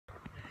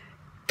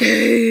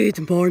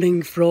Good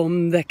morning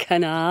from the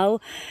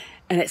canal,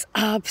 and it's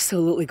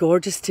absolutely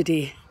gorgeous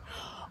today.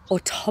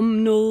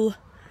 Autumnal,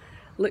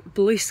 look,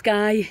 blue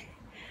sky,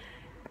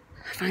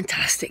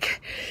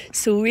 fantastic.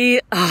 So we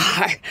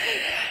are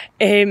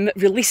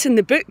releasing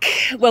the book.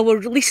 Well, we're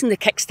releasing the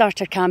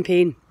Kickstarter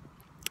campaign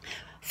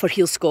for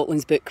Heal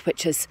Scotland's book,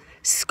 which is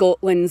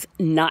Scotland's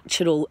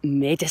natural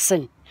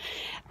medicine.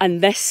 And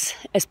this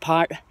is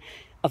part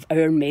of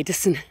our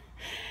medicine.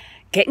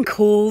 Getting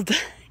cold,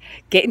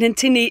 getting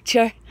into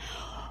nature,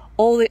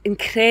 all the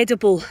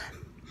incredible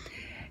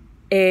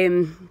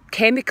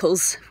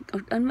chemicals,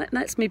 and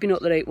that's maybe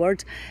not the right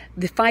word,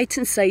 the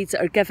phytoncides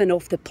that are given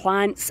off the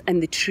plants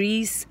and the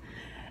trees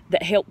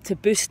that help to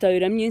boost our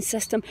immune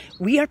system.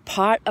 We are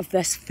part of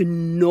this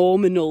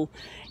phenomenal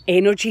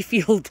energy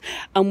field,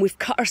 and we've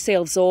cut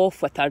ourselves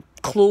off with our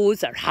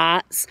clothes, our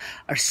hats,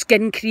 our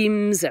skin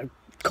creams, our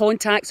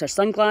contacts, our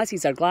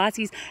sunglasses, our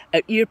glasses,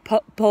 our ear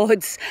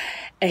pods,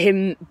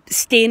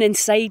 staying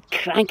inside,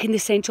 cranking the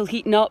central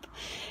heating up.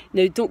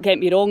 Now, don't get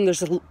me wrong,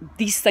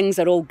 these things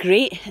are all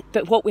great,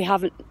 but what we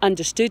haven't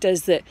understood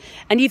is that,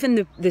 and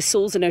even the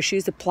soles in our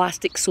shoes, the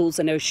plastic soles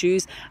in our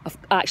shoes, have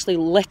actually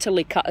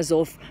literally cut us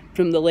off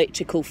from the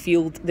electrical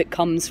field that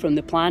comes from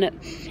the planet.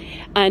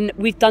 And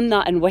we've done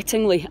that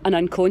unwittingly and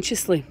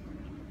unconsciously.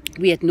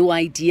 We had no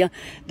idea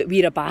that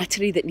we're a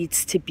battery that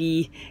needs to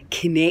be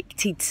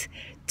connected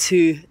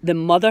to the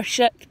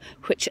mothership,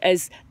 which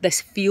is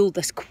this field,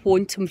 this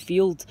quantum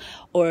field,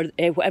 or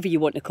whatever you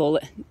want to call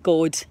it,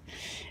 God,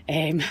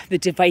 the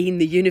divine,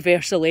 the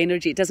universal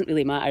energy. It doesn't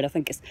really matter. I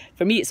think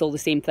for me it's all the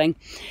same thing.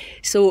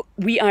 So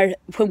when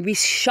we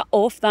shut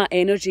off that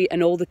energy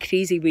in all the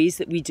crazy ways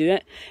that we do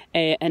it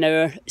in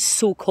our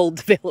so-called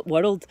developed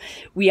world,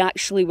 we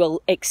actually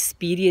will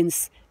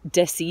experience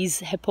disease.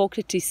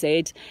 Hippocrates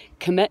said,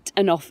 commit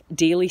enough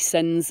daily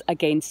sins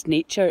against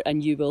nature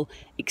and you will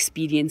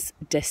experience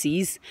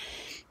disease.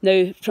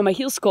 Now, from a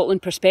Heal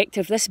Scotland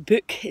perspective, this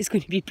book is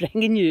going to be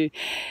bringing you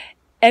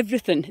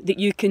everything that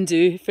you can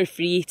do for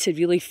free to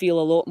really feel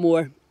a lot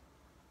more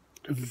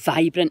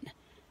vibrant,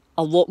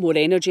 a lot more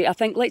energy. I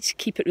think let's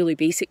keep it really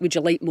basic. Would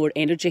you like more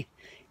energy?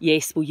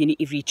 Yes, well, you need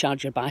to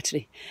recharge your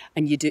battery,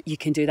 and you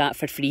can do that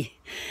for free.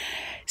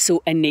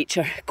 So in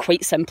nature,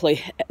 quite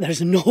simply,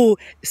 there's no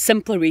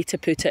simpler way to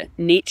put it.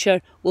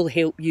 Nature will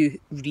help you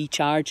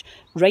recharge.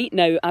 Right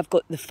now, I've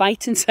got the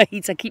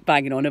phytoncides. I keep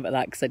banging on about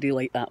that because I do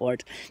like that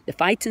word. The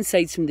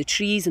phytoncides from the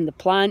trees and the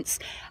plants.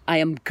 I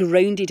am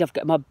grounded. I've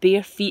got my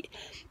bare feet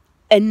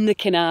in the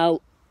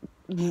canal,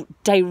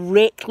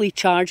 directly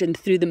charging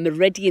through the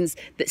meridians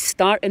that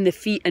start in the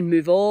feet and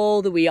move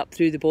all the way up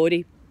through the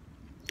body.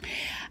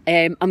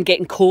 I'm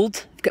getting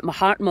cold. I've got my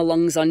heart and my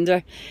lungs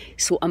under,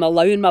 so I'm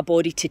allowing my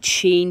body to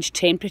change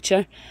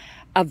temperature.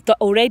 I've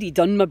already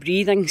done my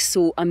breathing,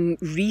 so I'm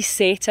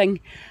resetting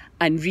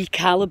and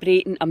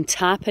recalibrating. I'm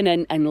tapping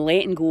in and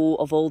letting go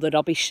of all the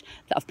rubbish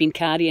that I've been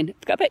carrying.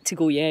 I've got a bit to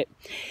go yet.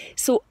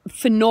 So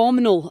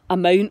phenomenal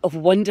amount of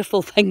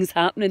wonderful things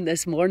happening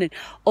this morning.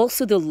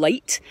 Also the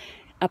light.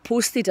 I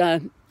posted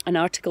an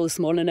article this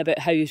morning about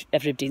how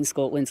everybody in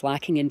Scotland's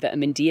lacking in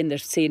vitamin D, and they're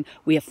saying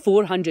we have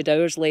 400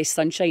 hours less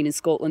sunshine in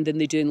Scotland than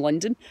they do in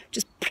London, which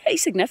is pretty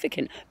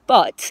significant.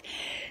 But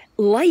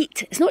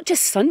light, it's not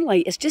just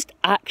sunlight, it's just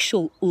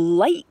actual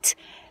light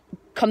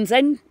comes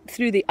in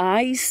through the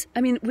eyes.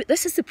 I mean,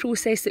 this is the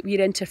process that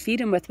we're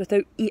interfering with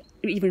without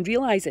even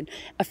realising.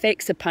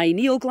 Affects the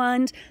pineal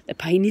gland. The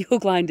pineal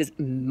gland is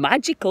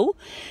magical,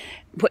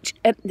 which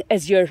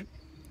is your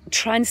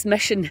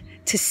transmission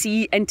to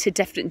see into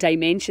different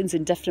dimensions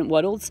and different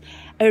worlds.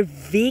 Our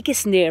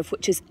vagus nerve,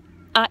 which is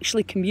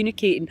actually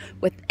communicating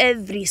with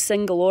every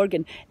single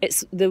organ,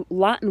 it's the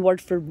Latin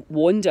word for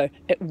wander.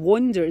 It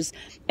wanders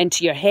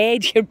into your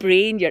head, your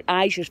brain, your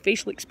eyes, your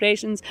facial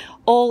expressions,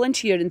 all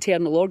into your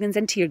internal organs,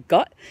 into your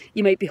gut.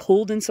 You might be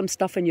holding some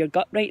stuff in your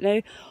gut right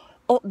now.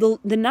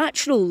 The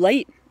natural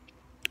light,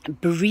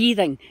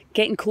 breathing,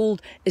 getting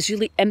cold is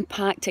really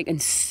impacting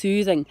and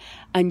soothing,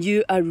 and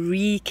you are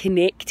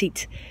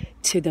reconnected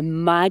to the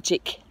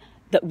magic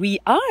that we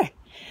are.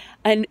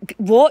 And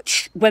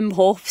watch Wim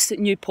Hof's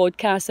new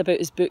podcast about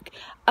his book.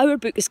 Our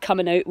book is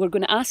coming out. We're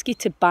going to ask you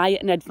to buy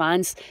it in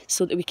advance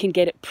so that we can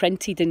get it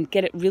printed and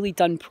get it really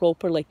done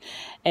properly.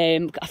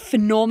 Got a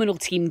phenomenal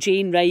team,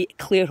 Jane Wright,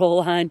 Claire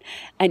Holohan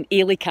and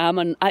Ailey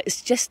Cameron.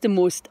 It's just the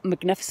most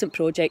magnificent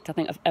project I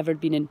think I've ever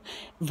been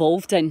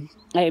involved in.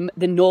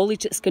 The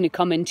knowledge that's going to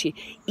come into you,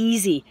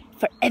 easy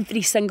for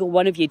every single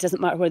one of you. It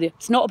doesn't matter whether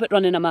it's not about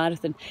running a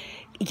marathon.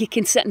 You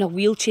can sit in a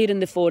wheelchair in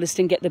the forest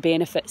and get the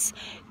benefits.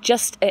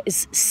 It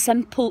is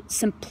simple,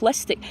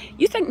 simplistic.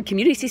 You think in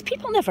communities,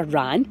 people never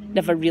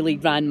really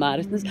ran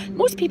marathons.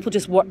 Most people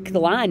just work the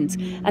land,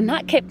 and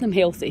that kept them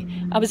healthy.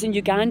 I was in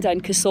Uganda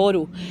in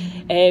Kasoro.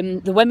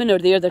 The women are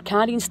there, they're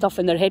carrying stuff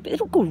in their head, but they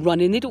don't go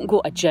running, they don't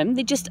go to a gym,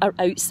 they just are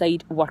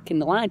outside working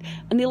the land,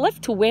 and they live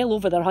to well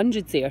over their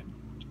hundreds there.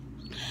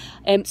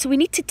 So we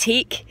need to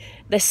take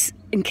this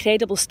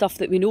incredible stuff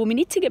that we know, we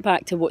need to get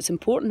back to what's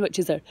important, which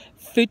is our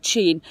food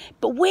chain,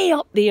 but way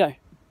up there,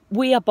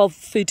 way above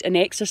food and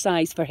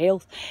exercise for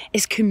health,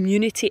 is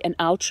community and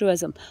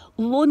altruism.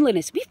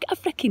 Loneliness. We've got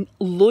a freaking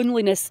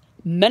loneliness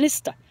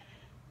minister.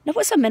 Now,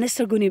 how is a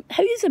minister going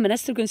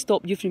to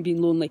stop you from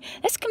being lonely?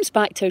 This comes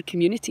back to our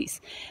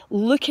communities.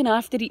 Looking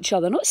after each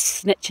other, not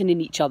snitching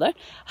in each other,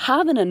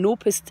 having an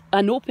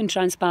open,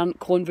 transparent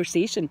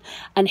conversation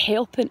and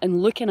helping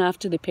and looking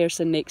after the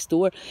person next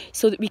door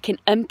so that we can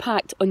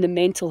impact on the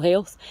mental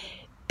health.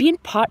 Being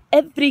part,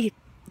 every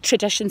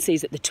tradition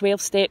says that the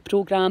 12-step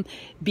programme,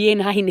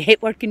 BNI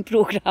networking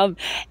programme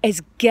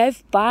is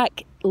give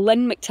back.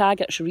 Lynn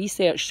McTaggart's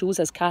research shows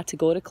us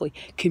categorically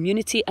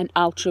community and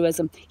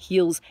altruism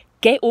heals.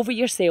 Get over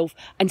yourself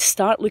and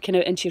start looking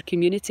out into your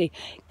community.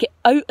 Get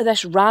out of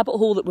this rabbit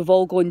hole that we've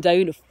all gone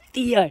down of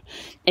fear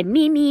and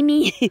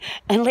me.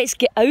 And let's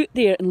get out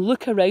there and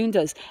look around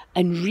us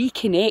and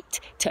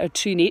reconnect to our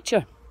true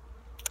nature.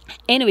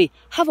 Anyway,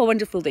 have a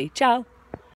wonderful day. Ciao.